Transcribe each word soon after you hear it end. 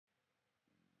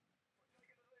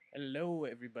Hello,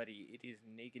 everybody. It is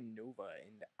NagaNova,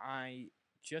 and I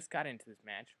just got into this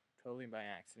match totally by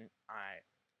accident.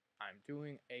 I'm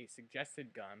doing a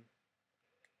suggested gun,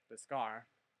 the Scar,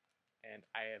 and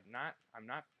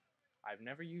I've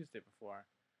never used it before,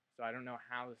 so I don't know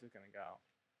how this is gonna go.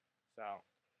 So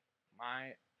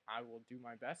I will do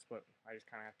my best, but I just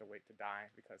kind of have to wait to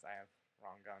die because I have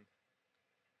wrong gun.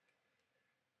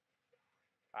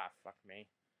 Ah, fuck me.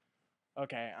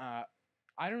 Okay.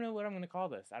 I don't know what I'm gonna call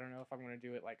this. I don't know if I'm gonna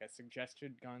do it like a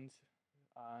suggested guns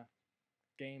uh,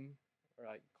 game or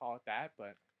like call it that,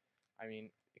 but I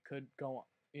mean, it could go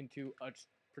into a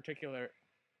particular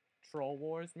troll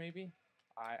wars maybe.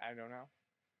 I don't know.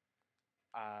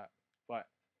 But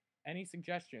any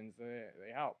suggestions,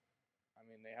 they help. I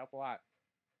mean, they help a lot.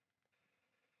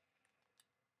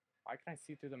 Why can I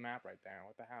see through the map right there?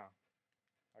 What the hell?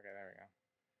 Okay, there we go.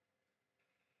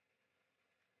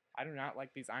 I do not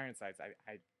like these iron sights.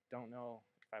 I don't know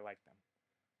if I like them.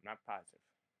 I'm not positive.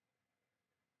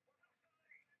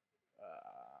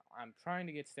 I'm trying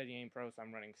to get steady aim pro, so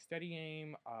I'm running steady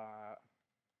aim.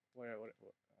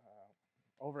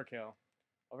 Overkill,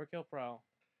 overkill pro,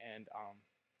 and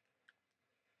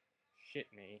shit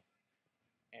me.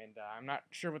 And I'm not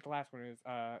sure what the last one is.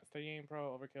 Steady aim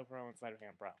pro, overkill pro, and sleight of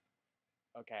hand pro.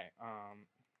 Okay.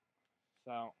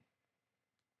 So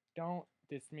don't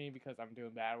diss me because I'm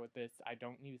doing bad with this. I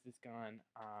don't use this gun.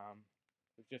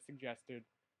 It was just suggested,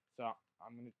 so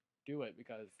I'm gonna do it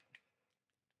because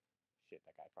shit,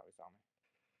 that guy probably saw me.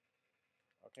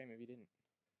 Okay, maybe he didn't.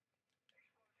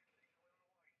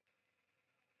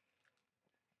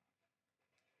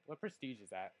 What prestige is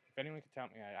that? If anyone could tell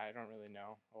me, I don't really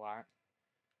know a lot.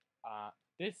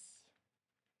 This,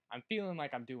 I'm feeling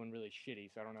like I'm doing really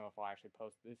shitty, so I don't know if I'll actually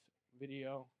post this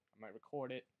video. I might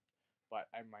record it, but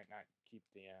I might not keep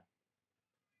the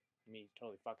me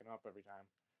totally fucking up every time.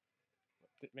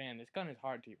 But man, this gun is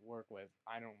hard to work with.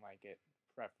 I don't like it.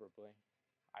 Preferably,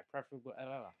 I preferably.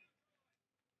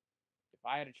 If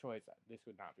I had a choice, this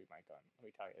would not be my gun. Let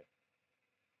me tell you.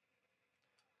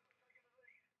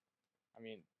 I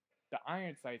mean, the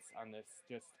iron sights on this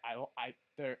just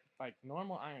they're like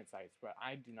normal iron sights, but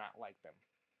I do not like them.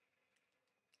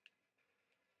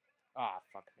 Ah,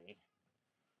 fuck me.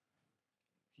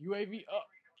 UAV.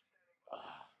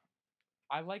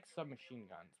 I like submachine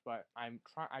guns, but I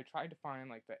tried to find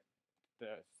like the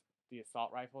the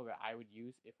assault rifle that I would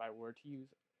use if I were to use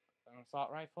an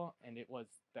assault rifle, and it was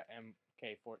the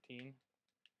MK14.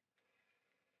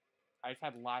 I just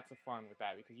had lots of fun with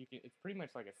that because it's pretty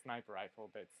much like a sniper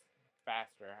rifle that's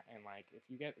faster, and like if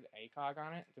you get an ACOG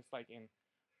on it, just like in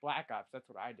Black Ops, that's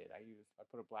what I did. I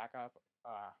put a Black Ops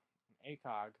an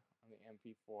ACOG on the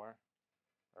MP4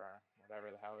 or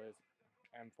whatever the hell it is,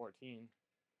 M14,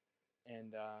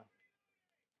 and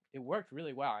it worked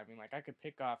really well. I mean, like I could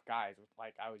pick off guys with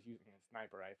like I was using a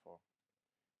sniper rifle.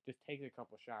 Just take a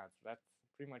couple shots. That's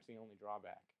pretty much the only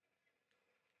drawback.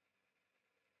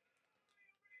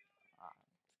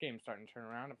 This game's starting to turn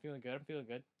around. I'm feeling good. I'm feeling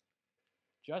good.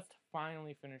 Just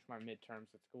finally finished my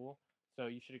midterms at school, so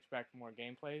you should expect more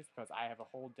gameplays because I have a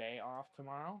whole day off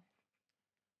tomorrow.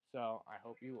 So I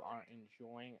hope you are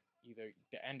enjoying either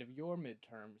the end of your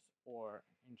midterms or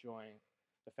enjoying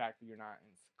the fact that you're not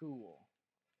in school.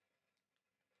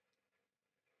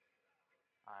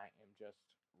 I am just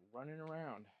running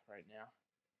around right now.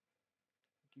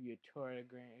 Give you a tour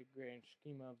of the grand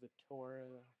scheme of the tour.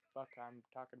 Fuck, I'm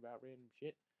talking about random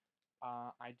shit.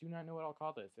 I do not know what I'll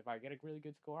call this. If I get a really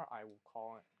good score, I will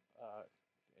call it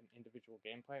an individual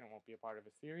gameplay and it won't be a part of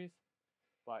a series.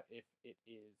 But if it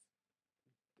is,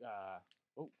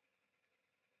 oh,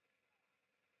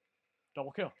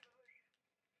 double kill.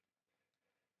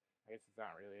 I guess it's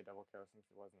not really a double kill since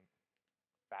it wasn't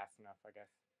fast enough, I guess.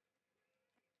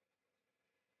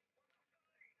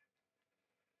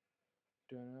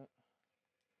 Dun it,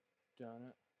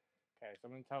 dun it. Okay,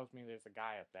 someone tells me there's a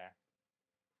guy up there.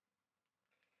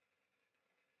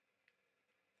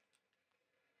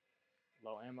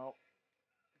 Low ammo.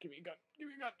 Give me a gun. Give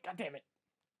me a gun. God damn it.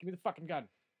 Give me the fucking gun.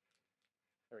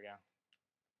 There we go.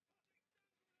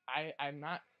 I'm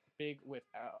not big with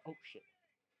oh shit.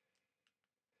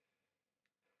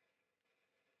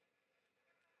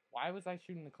 Why was I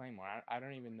shooting the claymore? I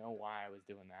don't even know why I was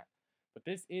doing that. But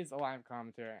this is a live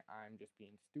commentary. I'm just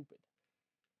being stupid.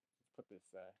 Let's put this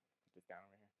down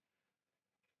over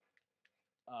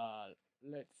here.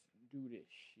 Let's do this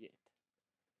shit.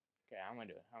 Okay, I'm gonna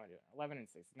do it. 11 and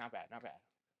 6. Not bad. Not bad.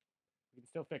 We can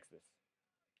still fix this.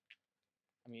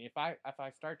 I mean, if I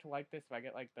start to like this, if I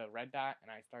get like the red dot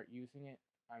and I start using it,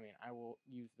 I mean, I will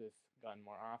use this gun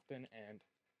more often and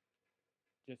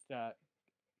just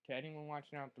to anyone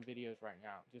watching out the videos right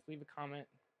now, just leave a comment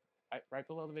right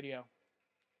below the video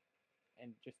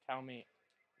and just tell me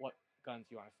what guns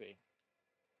you want to see.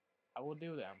 I will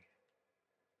do them.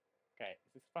 Okay,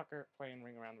 is this fucker playing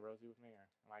Ring Around the Rosie with me, or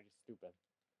am I just stupid?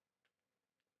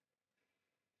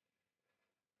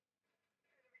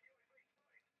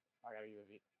 I gotta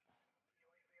UAV.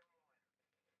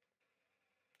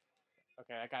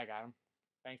 Okay, that guy got him.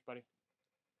 Thanks, buddy.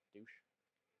 Douche.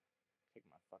 Take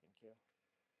my fucking kill.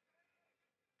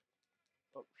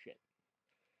 Oh, shit.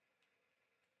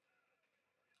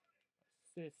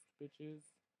 Assist, bitches.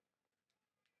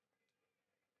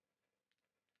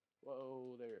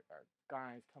 Whoa, there are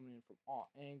guys coming in from all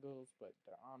angles, but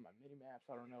they're on my mini-maps.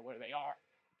 I don't know where they are.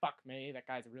 Fuck me, that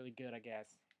guy's really good, I guess.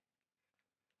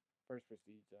 First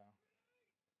prestige, though.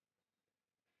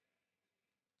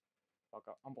 Fuck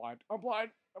up. I'm blind. I'm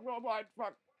blind. I'm going blind.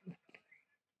 Fuck.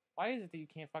 Why is it that you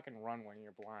can't fucking run when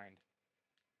you're blind?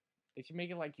 They should make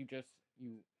it like you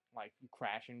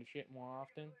crash into shit more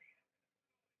often.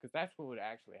 Because that's what would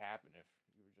actually happen if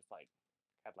you were just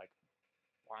had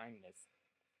blindness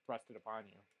thrusted upon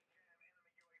you.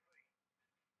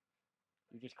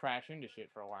 You just crash into shit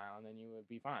for a while and then you would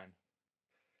be fine.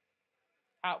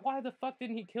 Why the fuck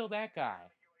didn't he kill that guy?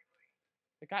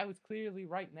 The guy was clearly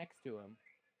right next to him.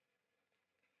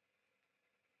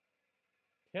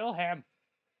 Kill him!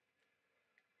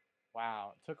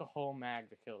 Wow, it took a whole mag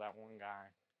to kill that one guy.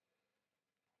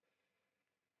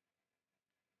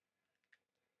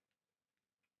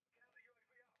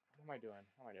 How am I doing?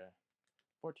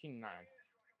 14-9.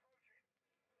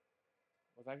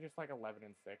 Was I just 11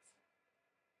 and 6?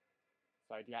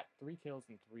 So I got 3 kills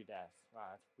and 3 deaths. Wow,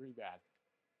 that's pretty bad.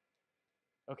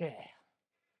 Okay.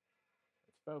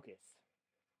 Let's focus.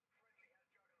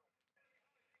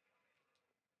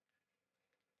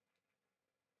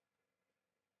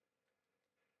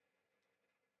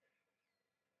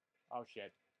 Oh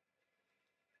shit.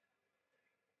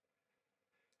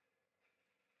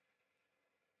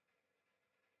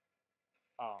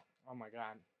 Oh my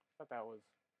god. I thought that was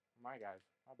my guys.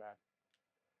 My bad.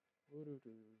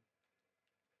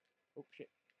 Oh shit.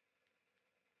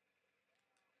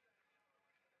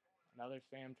 Another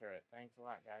SAM turret. Thanks a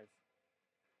lot, guys.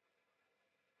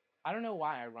 I don't know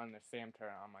why I run the SAM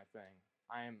turret on my thing.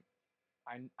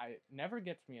 I never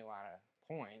gets me a lot of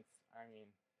points. I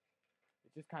mean,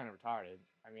 it's just kind of retarded.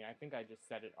 I mean, I think I just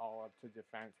set it all up to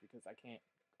defense because I can't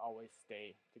always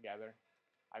stay together.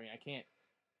 I mean, I can't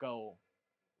go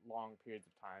long periods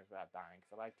of times without dying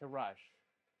because I like to rush.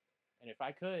 And if I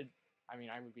could, I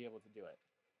mean, I would be able to do it.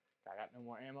 I got no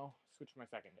more ammo. Switch to my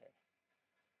secondary.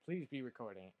 Please be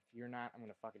recording. If you're not, I'm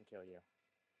gonna fucking kill you.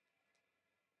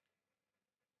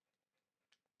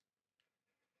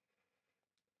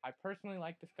 I personally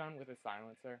like this gun with a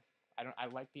silencer. I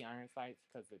like the iron sights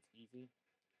because it's easy,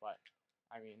 but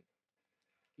I mean,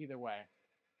 either way.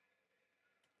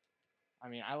 I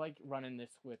mean, I like running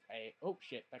this with a oh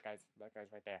shit, that guy's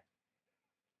right there.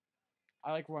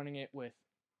 I like running it with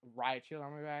riot shield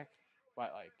on my back,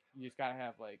 but you just gotta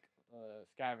have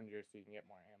scavengers so you can get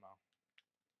more ammo.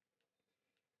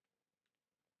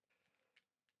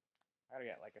 I gotta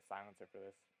get a silencer for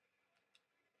this.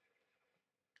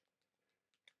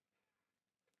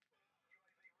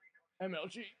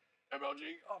 MLG!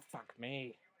 Oh fuck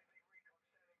me.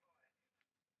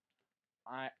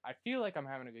 I feel like I'm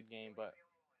having a good game, but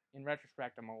in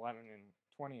retrospect I'm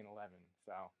 20 and 11,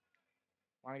 so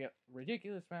I want to get a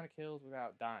ridiculous amount of kills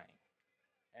without dying.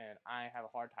 And I have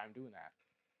a hard time doing that.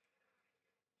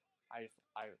 I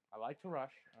like to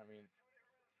rush. I mean,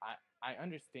 I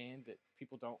understand that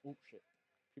people don't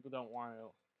people don't want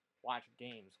to watch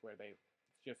games where it's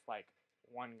just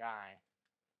one guy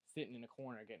sitting in a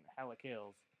corner getting hella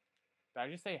kills. Did I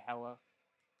just say hella?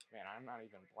 Man, I'm not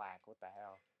even black. What the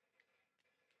hell?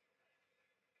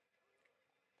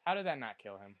 How did that not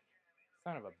kill him?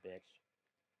 Son of a bitch.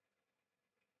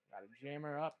 Got a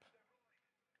jammer up.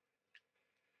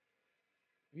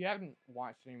 If you haven't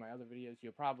watched any of my other videos,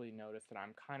 you'll probably notice that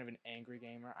I'm kind of an angry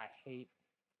gamer. I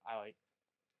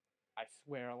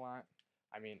swear a lot.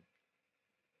 I mean,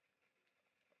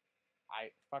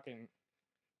 I fucking,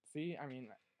 see, I mean,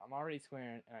 I'm already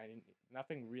swearing and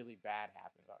nothing really bad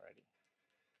happened already.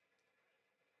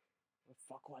 What the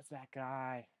fuck was that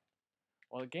guy?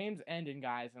 Well, the game's ending,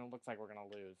 guys, and it looks like we're gonna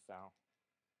lose, so.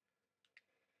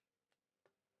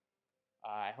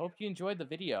 I hope you enjoyed the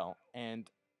video,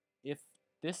 and if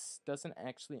this doesn't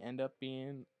actually end up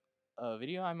being a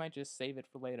video, I might just save it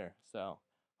for later. So,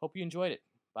 hope you enjoyed it.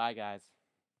 Bye, guys.